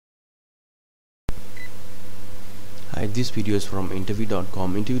like this video is from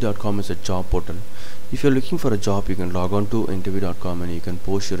interview.com. Interview.com is a job portal. If you're looking for a job, you can log on to interview.com and you can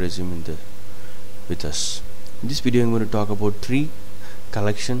post your resume with us. In this video, I'm going to talk about 3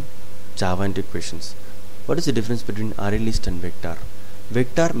 collection Java questions. What is the difference between ArrayList and Vector?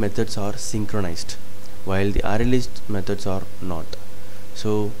 Vector methods are synchronized, while the ArrayList methods are not.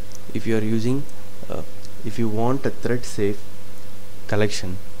 So, if you are using, if you want a thread-safe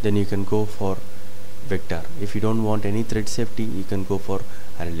collection, then you can go for Vector. If you don't want any thread safety, you can go for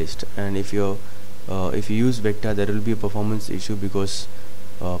ArrayList. And if you use Vector, there will be a performance issue because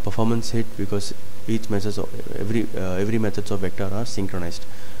performance hit because each method of every methods of Vector are synchronized.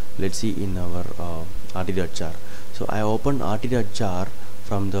 Let's see in our rt.jar. So I opened rt.jar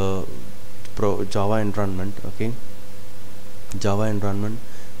from the Java environment. Okay, Java environment.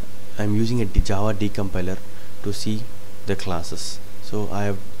 I'm using a Java decompiler to see the classes. So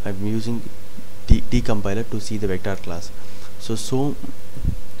I'm using decompiler to see the vector class. So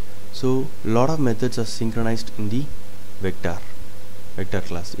lot of methods are synchronized in the vector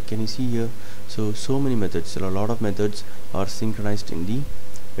class. Can you see here? So many methods. So a lot of methods are synchronized in the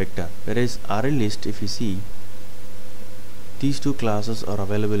vector. Whereas ArrayList, if you see, these 2 classes are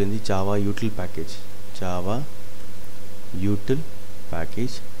available in the Java util package. Java util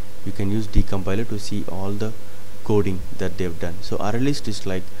package. You can use decompiler to see all the coding that they've done. So ArrayList is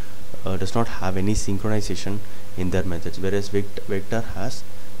like does not have any synchronization in their methods, whereas Vector has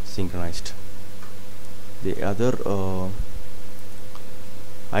synchronized. The other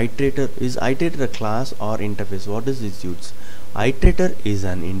Iterator, is Iterator a class or interface? What is its use? Iterator is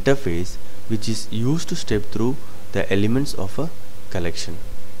an interface which is used to step through the elements of a collection.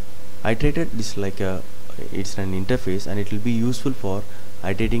 Iterator is like it's an interface and it will be useful for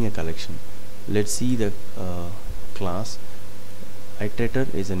iterating a collection. Let's see the class.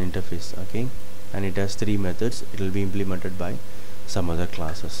 Iterator is an interface, okay, and it has 3 methods. It will be implemented by some other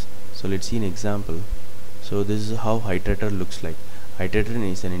classes. So let's see an example. So this is how Iterator looks like. Iterator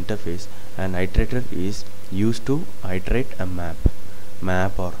is an interface, and Iterator is used to iterate a map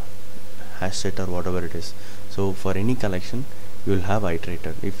or hash set or whatever it is. So for any collection, you will have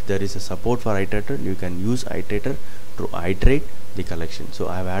Iterator. If there is a support for Iterator, you can use Iterator to iterate the collection. So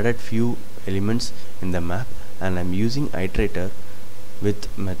I've added few elements in the map, and I'm using Iterator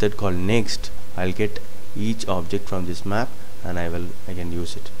with method called next. I'll get each object from this map and I can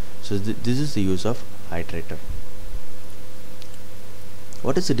use it. So this is the use of Iterator.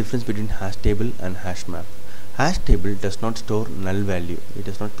 What is the difference between HashTable and HashMap? HashTable does not store null value. It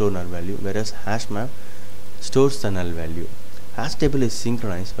does not store null value, whereas HashMap stores the null value. HashTable is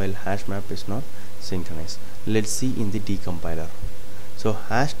synchronized while HashMap is not synchronized. Let's see in the decompiler. So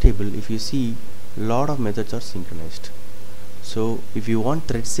HashTable, if you see, lot of methods are synchronized. So if you want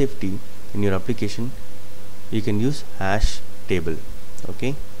thread safety in your application, you can use HashTable.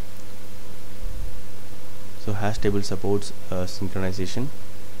 Okay, so HashTable supports synchronization,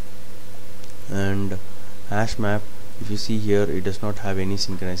 and HashMap, if you see here, it does not have any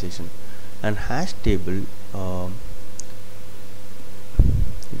synchronization. And HashTable,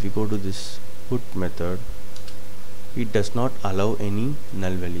 if you go to this put method, it does not allow any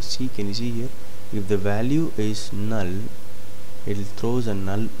null values. See, can you see here? If the value is null, it throws a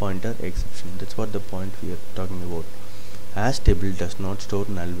null pointer exception. That's what the point we are talking about. HashTable does not store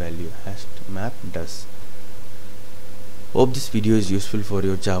null value. HashMap does. Hope this video is useful for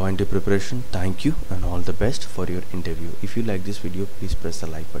your Java interview preparation. Thank you and all the best for your interview. If you like this video, please press the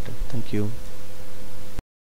like button. Thank you.